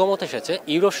বিষয়ে ঐকমত এসেছে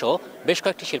ইউরো সহ বেশ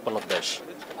কয়েকটি শিল্পোন্নত দেশ।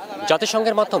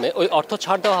 জাতিসংঘের মাধ্যমে ওই অর্থ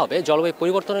ছাড় দেওয়া হবে জলবায়ু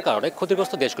পরিবর্তনের কারণে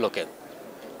ক্ষতিগ্রস্ত দেশগুলোকে।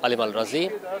 আলিমাল রাজি,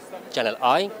 চ্যানেল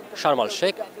আই, শারমাল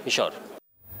শেখ, মিশর।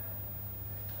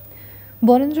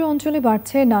 বরেন্দ্র অঞ্চলে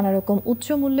বাড়ছে নানা রকম উচ্চ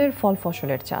মূল্যের ফল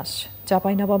ফসলের চাষ।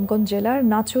 চাঁপাইনবাবগঞ্জ জেলার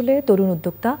নাচলে তরুণ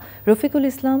উদ্যোক্তা রফিকুল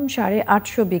ইসলাম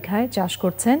 850 বিঘায় চাষ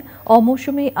করছেন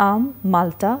অমৌসুমী আম,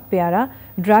 মালটা, পেয়ারা,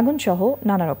 ড্রাগন সহ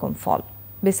নানা রকম ফল।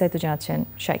 বিস্তারিত জানাচ্ছেন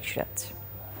শাইখ সিরাজ।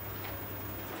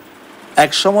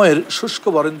 এক সময়ের শুষ্ক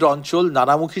বরেন্দ্র অঞ্চল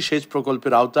নানামুখী সেচ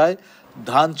প্রকল্পের আওতায়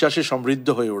ধান চাষে সমৃদ্ধ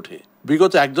হয়ে ওঠে।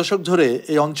 বিগত 1 দশক ধরে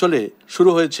এই অঞ্চলে শুরু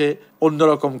হয়েছে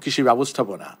অন্যরকম কৃষি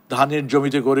ব্যবস্থাপনা। ধানের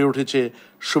জমিতে গড়ে উঠেছে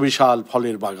সুবিশাল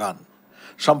ফলের বাগান,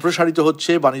 সম্প্রসারিত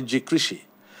হচ্ছে বাণিজ্যিক কৃষি।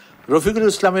 রফিকুল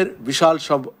ইসলামের বিশাল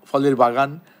সব ফলের বাগান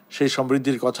সেই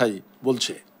সমৃদ্ধির কথাই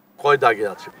বলছে। কয় দাগে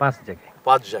আছে? 5 জায়গায়।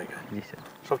 5 জায়গায়। জি স্যার।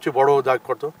 সবচেয়ে বড় দাগ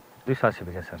কত? 280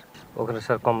 বিঘা স্যার। ওখানে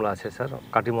স্যার কমলা আছে স্যার,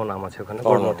 কাটিমন আম আছে, ওখানে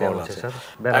বড়মটি আম আছে স্যার।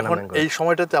 এখন এই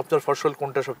সময়টাতে আপনার ফসল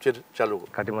কোনটা সবচেয়ে চালু?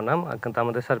 কাটিমন আম, কিন্তু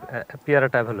আমাদের স্যার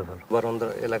পেয়ারাটা অ্যাভেলেবল। বরেন্দ্র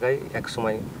এলাকায় এক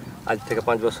সময় আজ থেকে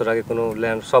 5 বছর আগে কোনো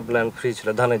সব ল্যান্ড ফ্রি ছিল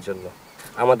ধানের জন্য।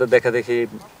 আমাদের দেখা দেখি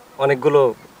অনেকগুলো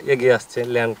এগিয়ে আসছে,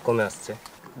 ল্যান্ড কমে আসছে,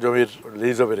 জমির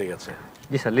লিজও বেড়ে গেছে।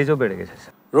 জি স্যার, লিজও বেড়ে গেছে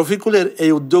স্যার। রফিকুলের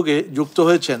এই উদ্যোগে যুক্ত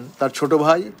হয়েছেন তার ছোট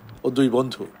ভাই ও 2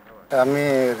 বন্ধু। আমি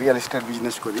রিয়েল এস্টেট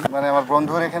বিজনেস করি, মানে আমার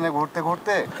বন্ধুর এখানে ঘুরতে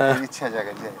ঘুরতে ইচ্ছা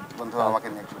জাগে যে বন্ধু আমাকে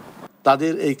নিয়ে।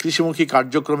 তাদের এই কৃষিমুখী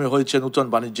কার্যক্রমে হয়েছে নতুন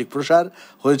বাণিজ্যিক প্রসার,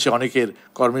 হয়েছে অনেকের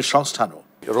কর্মের সংস্থানও।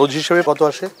 রোজ হিসেবে কত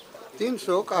আসে?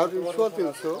 300,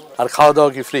 300। আর খাওয়া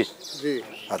দাওয়া কি ফ্রি? জি।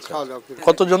 আচ্ছা,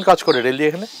 কতজন কাজ করে ডেইলি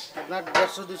এখানে? আপনার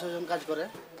 150-200 জন কাজ করে।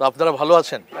 তো আপনারা ভালো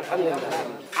আছেন?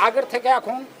 আগের থেকে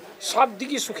এখন সব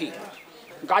দিকই সুখী।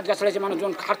 গাছগাছালি যে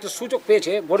মানুষজন খাটতে সুযোগ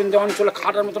পেয়েছে, বরেন্দ্র অঞ্চলে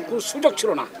খাটার মতন কোনো সুযোগ ছিল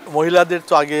না। মহিলাদের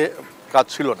তো আগে কাজ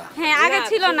ছিল না। হ্যাঁ, আগে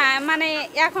ছিল না, মানে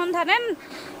এখন ধরেন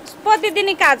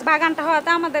প্রতিদিনই কাজ। বাগানটা হওয়াতে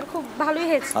আমাদের খুব ভালোই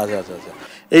হয়েছে। আচ্ছা আচ্ছা আচ্ছা।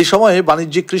 এই সময়ে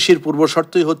বাণিজ্যিক কৃষির পূর্ব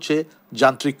শর্তই হচ্ছে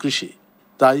যান্ত্রিক কৃষি।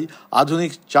 তাই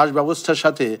আধুনিক চাষ ব্যবস্থার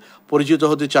সাথে পরিচিত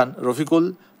হতে চান রফিকুল,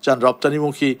 চান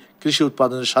রপ্তানিমুখী কৃষি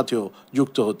উৎপাদনের সাথেও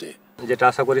যুক্ত হতে। যেটা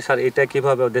আশা করি স্যার, এটা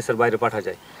কিভাবে দেশের বাইরে পাঠা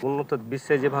যায়। উন্নত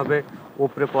বিশ্বে যেভাবে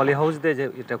উপরে পলি হাউস দিয়ে যে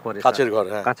এটা করে, কাচের ঘর,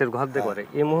 কাচের ঘর দিয়ে করে,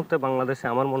 এই মুহূর্তে বাংলাদেশে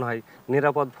আমার মনে হয়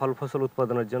নিরাপদ ফল ফসল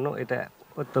উৎপাদনের জন্য এটা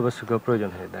অত্যাবশ্যকীয় প্রয়োজন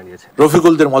হয়ে দাঁড়িয়েছে।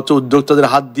 রফিকুলদের মতো উদ্যোক্তাদের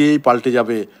হাত দিয়েই পাল্টে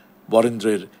যাবে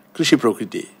বরেন্দ্রের কৃষি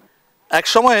প্রকৃতি। এক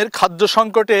সময়ের খাদ্য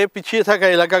সংকটে পিছিয়ে থাকা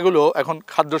এলাকাগুলো এখন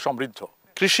খাদ্য সমৃদ্ধ।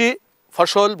 কৃষি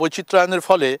ফসল বৈচিত্র্যায়নের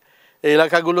ফলে এই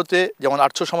এলাকাগুলোতে যেমন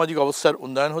আর্থসামাজিক অবস্থার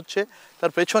উন্নয়ন হচ্ছে,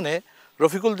 তার পেছনে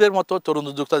রফিকুলদের মতো তরুণ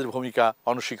উদ্যোক্তাদের ভূমিকা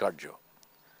অনস্বীকার্য।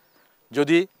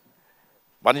 যদি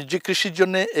বাণিজ্যিক কৃষির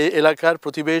জন্য এই এলাকার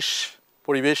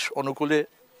পরিবেশ অনুকূলে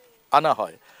আনা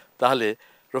হয়, তাহলে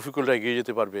রফিকুলরা এগিয়ে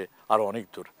যেতে পারবে আরও অনেক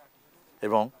দূর,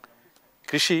 এবং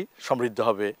কৃষি সমৃদ্ধ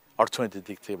হবে অর্থনৈতিক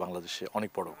দিক থেকে বাংলাদেশে অনেক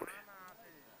বড় করে।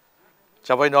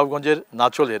 চাঁপাইনবাবগঞ্জের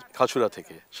নাচলের খাসুরা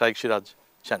থেকে শাইখ সিরাজ,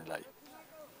 চ্যানেল আই।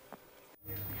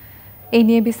 এই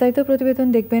নিয়ে বিস্তারিত প্রতিবেদন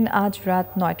দেখবেন আজ রাত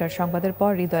 9টার সংবাদের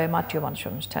পর হৃদয়ে মাটিও মানুষ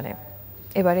অনুষ্ঠানে।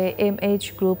 এবারে MH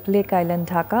group lake island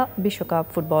Dhaka বিশ্বকাপ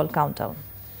ফুটবল কাউন্টডাউন।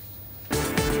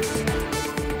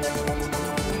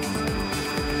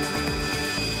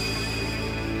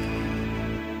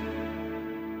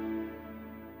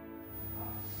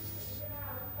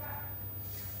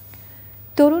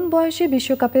 তরুণ বয়সে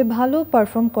বিশ্বকাপে ভালো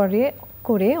পারফর্ম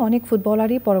করে অনেক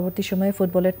ফুটবলারই পরবর্তী সময়ে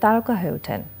ফুটবলের তারকা হয়ে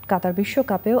ওঠেন। কাতার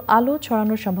বিশ্বকাপেও আলো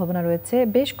ছড়ানোর সম্ভাবনা রয়েছে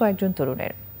বেশ কয়েকজন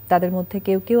তরুণের। তাদের মধ্যে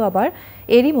কেউ কেউ আবার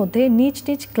এরই মধ্যে নিজ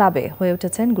নিজ ক্লাবে হয়ে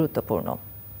উঠেছেন গুরুত্বপূর্ণ।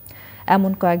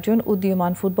 এমন কয়েকজন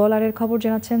উদীয়মান ফুটবলারের খবর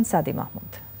জানাচ্ছেন সাদি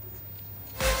মাহমুদ।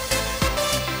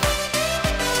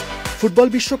 ফুটবল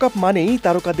বিশ্বকাপ মানেই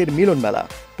তারকাদের মিলন মেলা।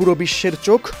 পুরো বিশ্বের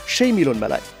চোখ সেই মিলন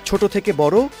মেলায়। ছোট থেকে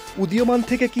বড়, উদীয়মান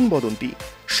থেকে কিংবদন্তি,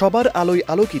 সবার আলোয়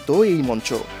আলোকিত এই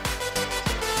মঞ্চ।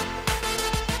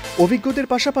 অভিজ্ঞদের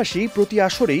পাশাপাশি প্রতি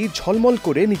আসরেই ঝলমল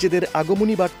করে নিজেদের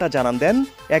আগমনী বার্তা জানান দেন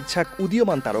এক ঝাঁক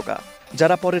উদীয়মান তারকা,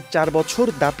 যারা পরের 4 বছর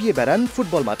দাপিয়ে বেড়ান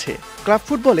ফুটবল মাঠে। ক্লাব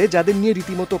ফুটবলে যাদের নিয়ে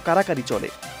রীতিমতো কারাকারি চলে,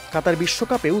 কাতার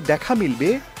বিশ্বকাপেও দেখা মিলবে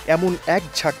এমন এক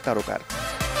ঝাঁক তারকার।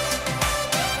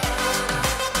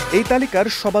 এই তালিকার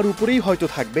সবার উপরেই হয়তো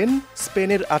থাকবেন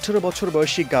স্পেনের 18 বছর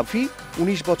বয়সী গাভি,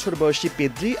 19 বছর বয়সী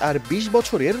পেদ্রি আর 20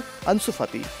 বছরের আনসু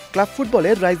ফাতি। ক্লাব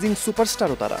ফুটবলের রাইজিং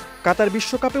সুপারস্টারও তারা। কাতার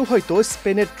বিশ্বকাপেও হয়তো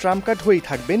স্পেনের ট্রাম্প কার্ড হয়েই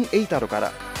থাকবেন এই তারকারা।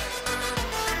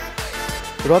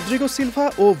 রদ্রিগো সিলভা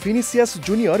ও ভিনিসিয়াস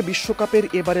জুনিয়র বিশ্বকাপের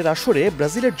এবারের আসরে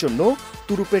ব্রাজিলের জন্য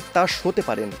তুরুপের তাস হতে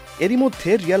পারেন। এরই মধ্যে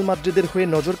রিয়াল মাদ্রিদের হয়ে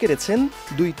নজর কেড়েছেন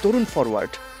দুই তরুণ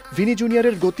ফরওয়ার্ড। ভিনি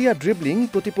জুনিয়রের গতি আর ড্রিবলিং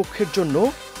প্রতিপক্ষের জন্য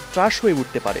ত্রাস হয়ে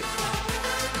উঠতে পারে।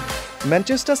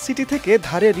 ম্যানচেস্টার সিটি থেকে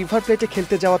ধারে রিভার প্লেটে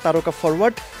খেলতে যাওয়া তারকা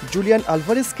ফরওয়ার্ড জুলিয়ান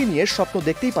আলভারেজকে নিয়ে স্বপ্ন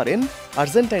দেখতেই পারেন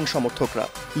আর্জেন্টাইন সমর্থকরা।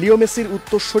 লিও মেসির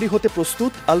উত্তরসূরি হতে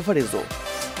প্রস্তুত আলভারেজও।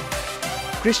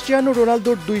 ক্রিস্টিয়ানো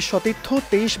রোনালদোর দুই সতীর্থ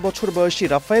 23 বছর বয়সী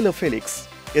রাফায়েলো ফেলিক্স,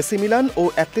 এসি মিলান ও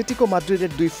অ্যাটলেটিকো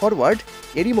মাদ্রিদের দুই ফরওয়ার্ড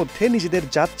এরই মধ্যে নিজেদের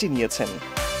জাত চিনিয়েছেন।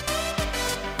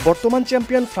 বর্তমান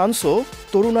চ্যাম্পিয়ন ফ্রান্সও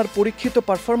তরুণ আর পরীক্ষিত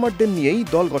পারফর্মারদের নিয়েই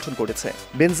দল গঠন করেছে।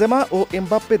 বেনজেমা ও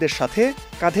এমবাপ্পেদের সাথে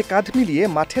কাঁধে কাঁধ মিলিয়ে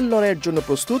মাঠের লড়াইয়ের জন্য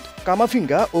প্রস্তুত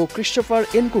কামাভিঙ্গা ও ক্রিস্টোফার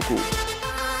এনকুকু।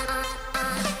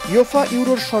 ইউফা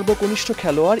ইউরোর সর্বকনিষ্ঠ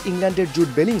খেলোয়াড় ইংল্যান্ডের জুড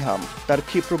বেলিংহাম তার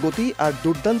ক্ষিপ্র গতি আর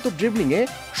দুর্দান্ত ড্রিবলিংয়ে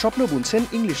স্বপ্ন বুনছেন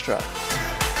ইংলিশরা।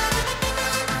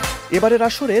 এবারের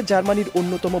আসরে জার্মানির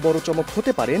অন্যতম বড় চমক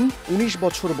হতে পারেন 19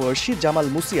 বছর বয়সী জামাল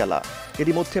মুসিয়ালা।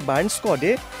 এরই মধ্যে বায়ার্ন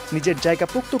স্কোয়াডে নিজের জায়গা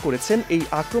পোক্ত করেছেন এই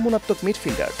আক্রমণাত্মক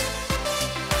মিডফিল্ডার।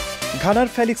 ঘানার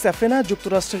ফেলিক্স অ্যাফেনা,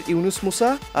 যুক্তরাষ্ট্রের ইউনুস মুসা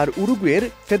আর উরুগুয়ের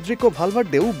ফেডরিকো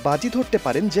ভালভার্দেও বাজি ধরতে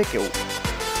পারেন যে কেউ।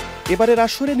 এবারের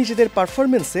আসরে নিজেদের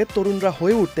পারফরমেন্সে তরুণরা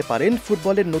হয়ে উঠতে পারেন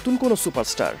ফুটবলের নতুন কোনো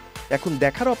সুপারস্টার। এখন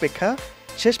দেখার অপেক্ষা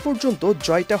শেষ পর্যন্ত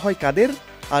জয়টা হয় কাদের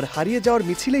আর হারিয়ে যাওয়ার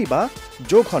মিছিলেই বা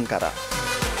যোগ হন কারা।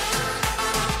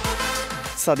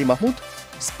 সাদি Mahmud,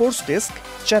 sports desk,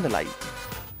 channel I.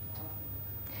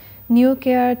 New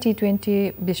care T20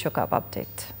 বিশ্বকাপ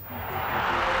আপডেট।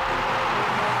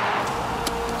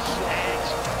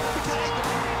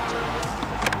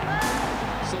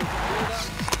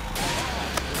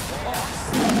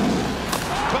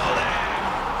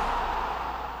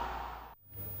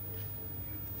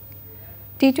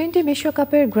 টি20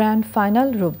 বিশ্বকাপের গ্র্যান্ড ফাইনাল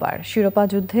রোববার। শিরোপা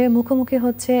যুদ্ধে মুখোমুখি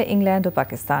হচ্ছে ইংল্যান্ড ও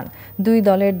পাকিস্তান। দুই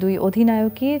দলের দুই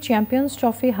অধিনায়কই চ্যাম্পিয়ন্স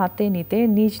ট্রফি হাতে নিতে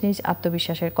নিজ নিজ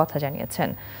আত্মবিশ্বাসের কথা জানিয়েছেন।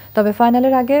 তবে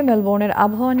ফাইনালের আগে মেলবোর্নের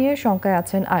আবহাওয়া নিয়ে শঙ্কায়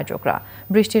আছেন আয়োজকরা।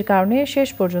 বৃষ্টির কারণে শেষ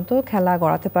পর্যন্ত খেলা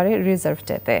গড়াতে পারে রিজার্ভ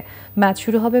ডেতে। ম্যাচ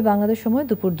শুরু হবে বাংলাদেশ সময়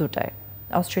দুপুর 2টায়।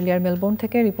 অস্ট্রেলিয়ার মেলবোর্ন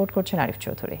থেকে রিপোর্ট করছেন আরিফ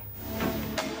চৌধুরী।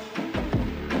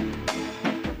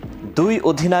 দুই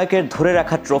অধিনায়কের ধরে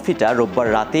রাখা ট্রফিটা রোববার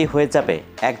রাতেই হয়ে যাবে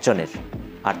একজনের,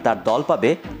 আর তার দল পাবে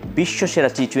বিশ্বসেরা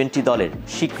টি20 দলের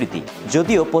স্বীকৃতি।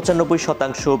 যদিও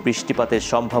 95% বৃষ্টিপাতের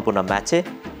সম্ভাবনা ম্যাচে,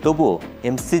 তবুও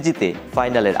এমসিজিতে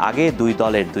ফাইনালের আগে দুই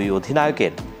দলের দুই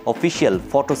অধিনায়কের অফিসিয়াল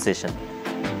ফটো সেশন।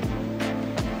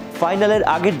 ফাইনালের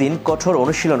আগের দিন কঠোর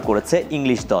অনুশীলন করেছে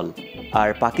ইংলিশ দল, আর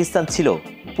পাকিস্তান ছিল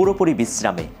পুরোপুরি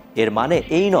বিশ্রামে। এর মানে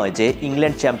এই নয় যে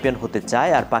ইংল্যান্ড চ্যাম্পিয়ন হতে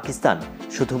চায় আর পাকিস্তান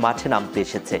শুধু মাঠে নামতে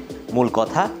এসেছে। মূল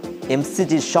কথা,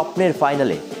 এমসিজির স্বপ্নের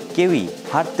ফাইনালে কেউই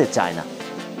হারতে চায় না।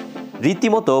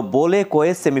 রীতিমতো বলে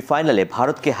কয়ে সেমিফাইনালে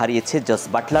ভারতকে হারিয়েছে জস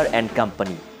বাটলার অ্যান্ড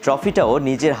কোম্পানি। ট্রফিটাও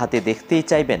নিজের হাতে দেখতেই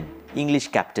চাইবেন ইংলিশ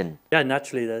ক্যাপ্টেন।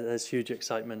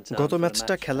 গত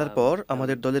ম্যাচটা খেলার পর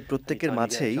আমাদের দলের প্রত্যেকের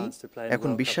মাঝেই এখন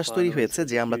বিশ্বাস তৈরি হয়েছে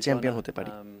যে আমরা চ্যাম্পিয়ন হতে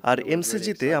পারি। আর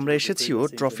এমসিজিতে আমরা এসেছিও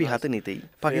ট্রফি হাতে নিতেই।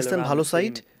 পাকিস্তান ভালো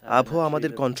সাইড, আবহাওয়া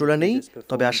আমাদের কন্ট্রোলে নেই,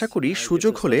 তবে আশা করি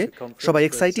সুযোগ হলে সবাই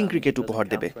এক্সাইটিং ক্রিকেট উপহার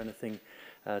দেবে।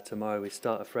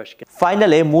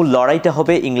 ফাইনালে মূল লড়াইটা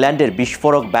হবে ইংল্যান্ডের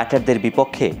বিস্ফোরক ব্যাটারদের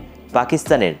বিপক্ষে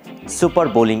পাকিস্তানের সুপার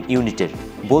বোলিং ইউনিটের।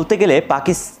 বলতে গেলে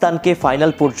পাকিস্তানকে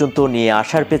ফাইনাল পর্যন্ত নিয়ে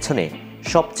আসার পেছনে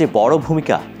সবচেয়ে বড়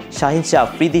ভূমিকা শাহিন শাহ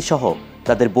আফ্রিদি সহ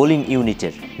তাদের বোলিং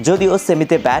ইউনিটের। যদিও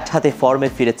সেমিতে ব্যাট হাতে ফর্মে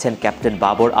ফিরেছেন ক্যাপ্টেন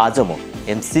বাবর আজমও,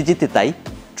 এমসিজিতে তাই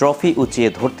ট্রফি উঁচিয়ে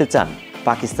ধরতে চান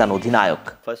পাকিস্তান অধিনায়ক।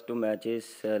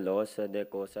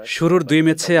 শুরুর 2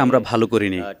 ম্যাচে আমরা ভালো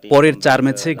করিনি, পরের 4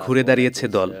 ম্যাচে ঘুরে দাঁড়িয়েছে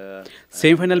দল।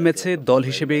 সেমিফাইনাল ম্যাচে দল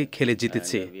হিসেবে খেলে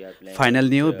জিতেছে। ফাইনাল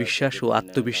নিয়েও বিশ্বাস ও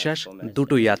আত্মবিশ্বাস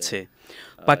দুটোই আছে।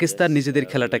 পাকিস্তান নিজেদের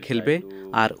খেলাটা খেলবে,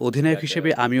 আর অধিনায়ক হিসেবে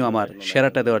আমিও আমার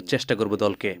সেরাটা দেওয়ার চেষ্টা করব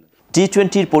দলকে।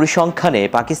 টি20 পরিসংখ্যানে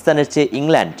পাকিস্তানের চেয়ে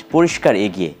ইংল্যান্ড পরিষ্কার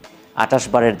এগিয়ে। 28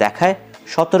 বারের দেখায়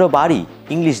 17 বারই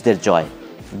ইংলিশদের জয়।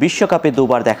 বিশ্বকাপে 2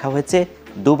 বার দেখা হয়েছে,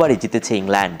 2 বারই জিতেছে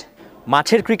ইংল্যান্ড।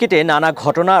 মাঠের ক্রিকেটে নানা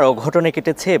ঘটনা আর অঘটনে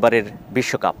কেটেছে এবারের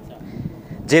বিশ্বকাপ।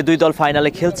 যে দুই দল ফাইনালে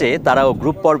খেলছে তারাও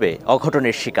গ্রুপ পর্বে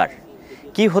অঘটনের শিকার।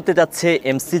 কি হতে যাচ্ছে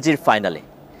এমসিজির ফাইনালে?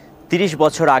 30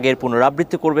 বছর আগের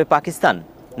পুনরাবৃত্তি করবে পাকিস্তান,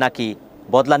 নাকি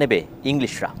বদলা নেবে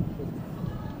ইংলিশরা?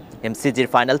 এমসিজির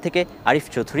ফাইনাল থেকে Arif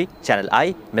Chowdhury, channel I,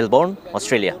 Melbourne,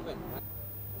 Australia.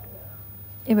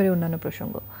 এবারে অন্যান্য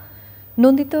প্রসঙ্গ।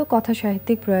 নন্দিত কথা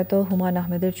সাহিত্যিক প্রয়াত হুমায়ুন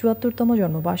আহমেদের 74তম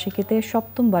জন্মবার্ষিকীতে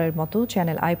 7মবারের মতো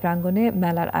চ্যানেল আই প্রাঙ্গণে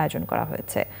মেলার আয়োজন করা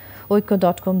হয়েছে।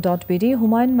 ঐক্য.com.bd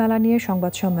হুমায়ুন মেলা নিয়ে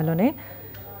সংবাদ সম্মেলনে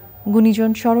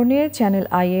গুণীজন স্মরণে চ্যানেল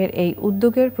আই এর এই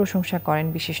উদ্যোগের প্রশংসা করেন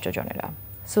বিশিষ্টজনেরা।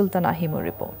 সুলতানা হিমুর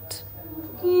রিপোর্ট।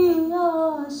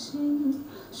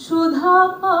 সুধা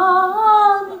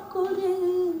পান করে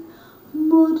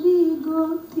মরি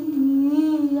গতি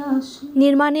আসে।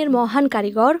 নির্মাণের মহান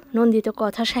কারিগর নন্দিত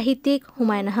কথা সাহিত্যিক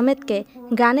হুমায়ুন আহমেদকে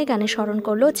গানে গানে স্মরণ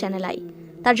করল চ্যানেল আই।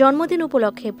 তার জন্মদিন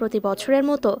উপলক্ষে প্রতি বছরের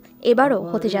মতো এবারও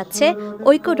হতে যাচ্ছে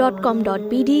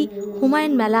ঐক্য.com.bd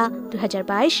হুমায়ুন মেলা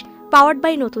 2022 পাওয়ার্ড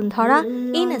বাই নতুন ধরা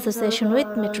in association with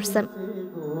Metrocem.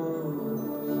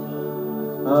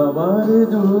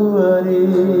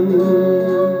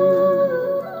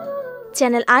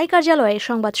 Channel I কার্যালয়ে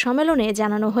সংবাদ সম্মেলনে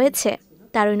জানানো হয়েছে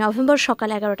 13 নভেম্বর সকাল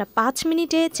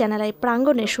 11:05 চ্যানেল আই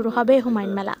প্রাঙ্গণে শুরু হবে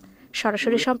হুমায়ুন মেলা।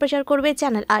 সরাসরি সম্প্রচার করবে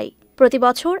চ্যানেল আই। প্রতি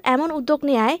বছর এমন উদ্যোগ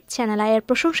নেয় চ্যানেল আই এর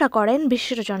প্রশংসা করেন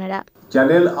বিশিষ্টজনেরা।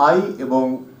 চ্যানেল আই এবং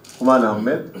হুমায়ুন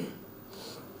আহমেদ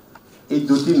এই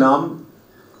দুটি নাম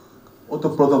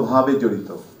ওতপ্রোতভাবে জড়িত।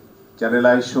 চ্যানেল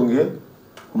আইয়ের সঙ্গে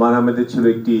হুমায়ুন আহমেদের ছিল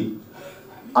একটি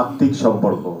আত্মিক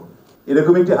সম্পর্ক।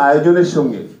 এরকম একটি আয়োজনের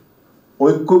সঙ্গে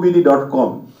ঐক্যবিডি.com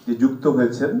যে যুক্ত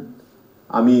হয়েছেন,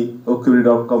 আমি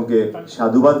ঐক্যবিডি.comকে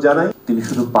সাধুবাদ জানাই। তিনি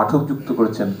শুধু পাঠক যুক্ত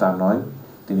করেছেন তা নয়,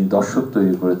 তিনি দর্শক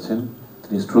তৈরি করেছেন,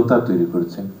 তিনি শ্রোতা তৈরি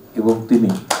করেছেন এবং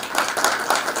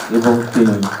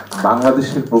তিনি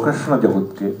বাংলাদেশের প্রকাশনা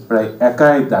জগৎকে প্রায়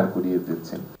একাই দাঁড় করিয়ে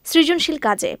দিয়েছেন। সৃজনশীল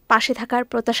কাজে পাশে থাকার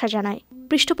প্রত্যাশা জানায়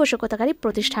পৃষ্ঠপোষকতাকারী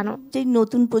প্রতিষ্ঠানও। যে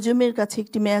নতুন প্রজন্মের কাছে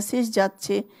একটি মেসেজ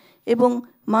যাচ্ছে এবং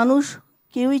মানুষ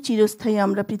কেউই চিরস্থায়ী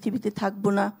আমরা পৃথিবীতে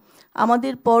থাকবো না,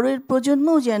 আমাদের পরের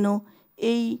প্রজন্মও যেন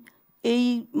এই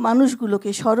মানুষগুলোকে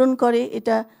স্মরণ করে,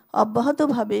 এটা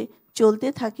অব্যাহতভাবে চলতে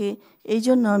থাকে। এই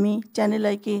জন্য আমি চ্যানেল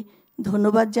আইকে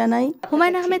ধন্যবাদ জানাই।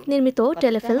 হুমায়ুন আহমেদ নির্মিত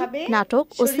টেলিফিল্ম, নাটক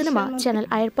ও সিনেমা চ্যানেল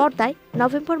আইয়ের পর্দায়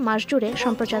নভেম্বর মাস জুড়ে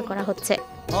সম্প্রচার করা হচ্ছে।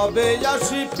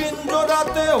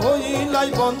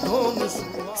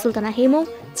 Sultana Himu,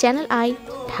 channel I,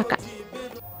 Dhaka.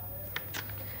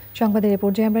 সংবাদের এ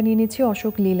পর্যায়ে আমরা নিয়ে নিচ্ছি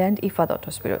অশোক লিল্যান্ড ইফাদ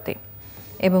অটস বিরতি,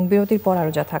 এবং বিরতির পর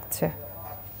আরো যা থাকছে।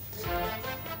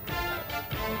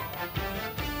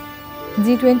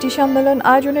 G20 সম্মেলন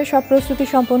আয়োজনের সব প্রস্তুতি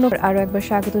সম্পন্ন। আরও একবার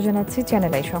স্বাগত জানাচ্ছি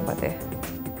চ্যানেল আই সংবাদে।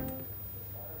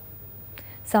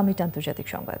 সামিট আন্তর্জাতিক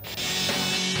সংবাদ।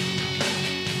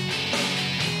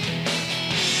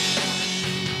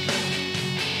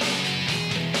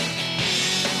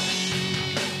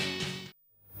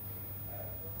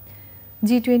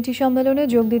 G20 সম্মেলনে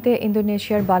যোগ দিতে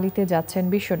ইন্দোনেশিয়ার বালিতে যাচ্ছেন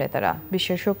বিশ্ব নেতারা।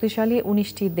 বিশ্বের শক্তিশালী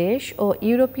 19টি দেশ ও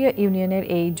ইউরোপীয় ইউনিয়নের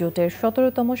এই জোটের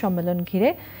 17তম সম্মেলন ঘিরে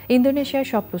ইন্দোনেশিয়ার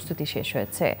সব প্রস্তুতি শেষ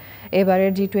হয়েছে।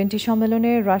 এবারের G20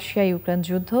 সম্মেলনে রাশিয়া ইউক্রেন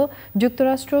যুদ্ধ,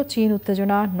 যুক্তরাষ্ট্র চীন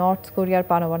উত্তেজনা, নর্থ কোরিয়ার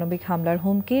পারমাণবিক হামলার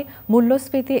হুমকি,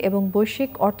 মূল্যস্ফীতি এবং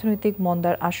বৈশ্বিক অর্থনৈতিক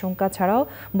মন্দার আশঙ্কা ছাড়াও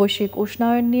বৈশ্বিক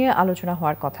উষ্ণায়ন নিয়ে আলোচনা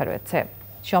হওয়ার কথা রয়েছে।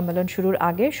 সম্মেলন শুরুর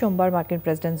আগে সোমবার মার্কিন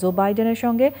প্রেসিডেন্ট জো বাইডেনের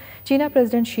সঙ্গে চীনা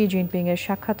প্রেসিডেন্ট শি জিনপিং এর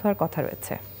সাক্ষাৎ হওয়ার কথা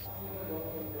রয়েছে।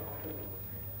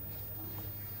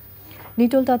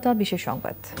 নিটোল টাটা বিশেষ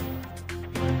সংবাদ।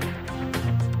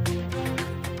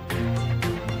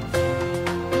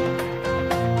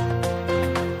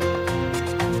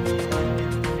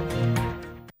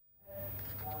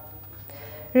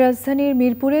 রাজধানীর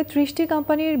মিরপুরে 30টি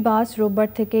কোম্পানির বাস রোববার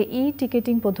থেকে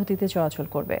ই-টিকেটিং পদ্ধতিতে চলাচল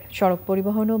করবে। সড়ক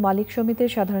পরিবহন ও মালিক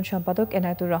সমিতির সাধারণ সম্পাদক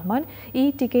এনায়েতুর রহমান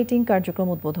ই-টিকেটিং কার্যক্রম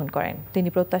উদ্বোধন করেন। তিনি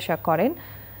প্রত্যাশা করেন,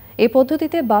 এই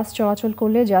পদ্ধতিতে বাস চলাচল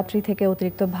করলে যাত্রী থেকে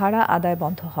অতিরিক্ত ভাড়া আদায়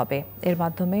বন্ধ হবে। এর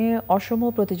মাধ্যমে অসম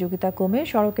প্রতিযোগিতা কমে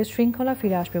সড়কে শৃঙ্খলা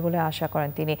ফিরে আসবে বলে আশা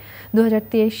করেন তিনি।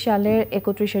 2023 সালের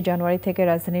 31 জানুয়ারি থেকে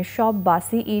রাজধানীর সব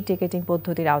বাসই ই-টিকেটিং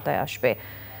পদ্ধতির আওতায় আসবে।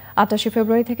 28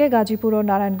 ফেব্রুয়ারি থেকে গাজীপুর ও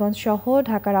নারায়ণগঞ্জ সহ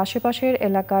ঢাকার আশেপাশের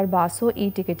এলাকার বাসও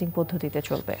ই-টিকেটিং পদ্ধতিতে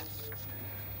চলবে।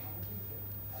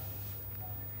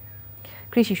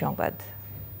 কৃষি সংবাদ।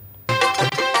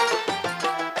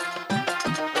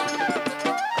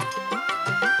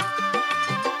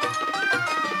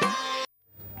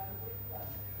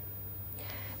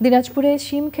 দিনাজপুরে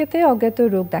শিম ক্ষেতে অজ্ঞাত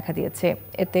রোগ দেখা দিয়েছে।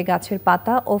 এতে গাছের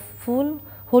পাতা ও ফুল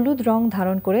হলুদ রং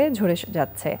ধারণ করে ঝরে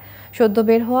যাচ্ছে। সদ্য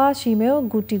বের হওয়া শিমেও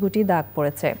গুটি গুটি দাগ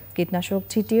পড়েছে। কীটনাশক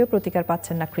ছিটিয়েও প্রতিকার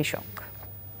পাচ্ছেন না কৃষক।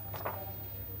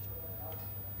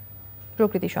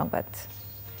 প্রকৃতি সংবাদ।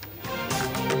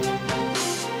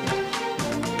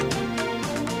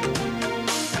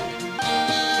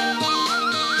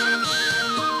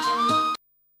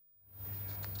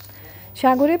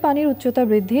 সাগরে পানির উচ্চতা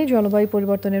বৃদ্ধি, জলবায়ু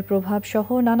পরিবর্তনের প্রভাব সহ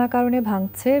নানা কারণে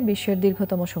ভাঙছে বিশ্বের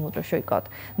দীর্ঘতম সমুদ্র সৈকত।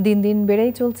 দিন দিন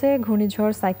বেড়েই চলছে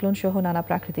ঘূর্ণিঝড়, সাইক্লোন সহ নানা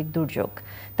প্রাকৃতিক দুর্যোগ।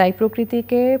 তাই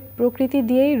প্রকৃতি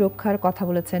দিয়েই রক্ষার কথা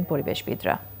বলেছেন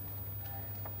পরিবেশবিদরা।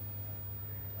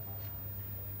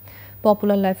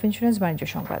 পপুলার লাইফ ইন্স্যুরেন্স বাণিজ্য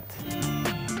সংবাদ।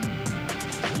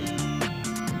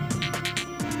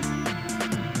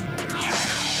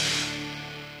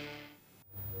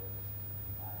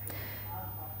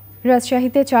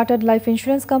 রাজশাহীতে চার্টার্ড লাইফ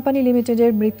ইন্স্যুরেন্স কোম্পানি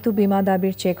লিমিটেডের মৃত্যু বীমা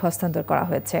দাবির চেক হস্তান্তর করা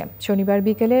হয়েছে। শনিবার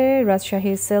বিকেলে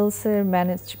রাজশাহী সেলসের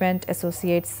ম্যানেজমেন্ট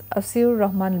অ্যাসোসিয়েটস আসিউর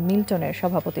রহমান মিল্টনের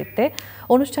সভাপতিত্বে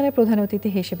অনুষ্ঠানে প্রধান অতিথি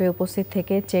হিসেবে উপস্থিত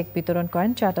থেকে চেক বিতরণ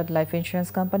করেন চার্টার্ড লাইফ ইন্স্যুরেন্স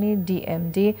কোম্পানির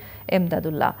ডিএমডি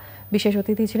এমদাদুল্লাহ। বিশেষ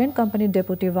অতিথি ছিলেন কোম্পানির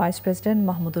deputy vice president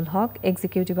Mahmudul Haque,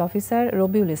 executive officer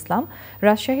Rabiul Islam,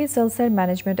 Rajshahi সেলসের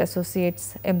management associates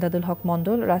Emdadul হক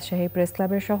মণ্ডল, রাজশাহী প্রেস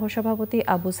ক্লাবের সহসভাপতি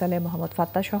আবু সালেহ মোহাম্মদ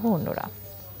ফাত্তা সহ অন্যরা।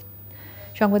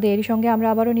 সংবাদে এরই সঙ্গে আমরা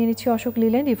আবারও নিয়ে নিচ্ছি অশোক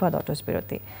লিল্যান্ড ইফাদ অটোস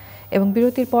বিরতি, এবং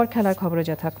বিরতির পর খেলার খবরে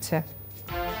যা থাকছে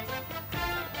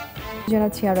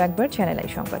জানাচ্ছি আরও একবার চ্যানেল আই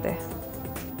সংবাদে।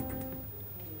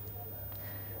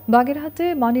 বাগেরহাটে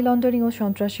মানি লন্ডারিং ও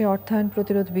সন্ত্রাসী অর্থায়ন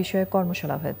প্রতিরোধ বিষয়ে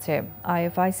কর্মশালা হয়েছে।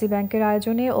 আইএফআইসি ব্যাংকের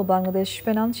আয়োজনে ও বাংলাদেশ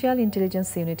ফিনান্সিয়াল ইন্টেলিজেন্স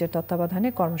ইউনিটের তত্ত্বাবধানে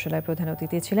কর্মশালায় প্রধান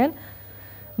অতিথি ছিলেন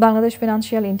বাংলাদেশ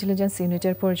ফিনান্সিয়াল ইন্টেলিজেন্স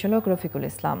ইউনিটের পরিচালক রফিকুল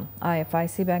ইসলাম,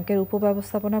 আইএফআইসি ব্যাংকের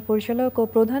উপব্যবস্থাপনা পরিচালক ও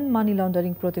প্রধান মানি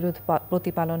লন্ডারিং প্রতিরোধ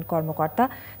প্রতিপালন কর্মকর্তা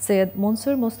সৈয়দ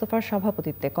মনসুর মোস্তফার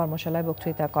সভাপতিত্বে কর্মশালায়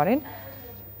বক্তৃতা করেন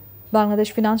বাংলাদেশ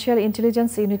ফিনান্সিয়াল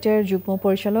ইন্টেলিজেন্স ইউনিটের যুগ্ম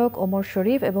পরিচালক ওমর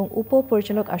শরীফ এবং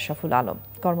উপপরিচালক আশরাফুল আলম।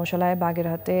 কর্মশালায়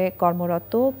বাগেরহাটে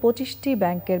কর্মরত 25টি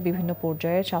ব্যাংকের বিভিন্ন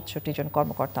পর্যায়ের 67 জন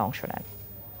কর্মকর্তা অংশ নেন।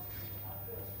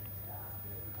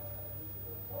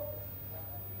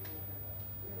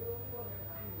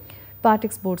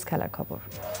 পার্টিক স্পোর্টস খেলার খবর।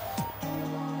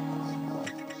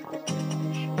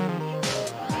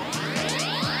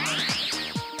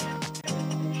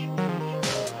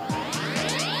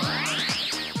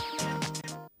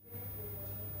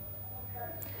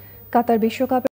 কাতার বিশ্বকাপে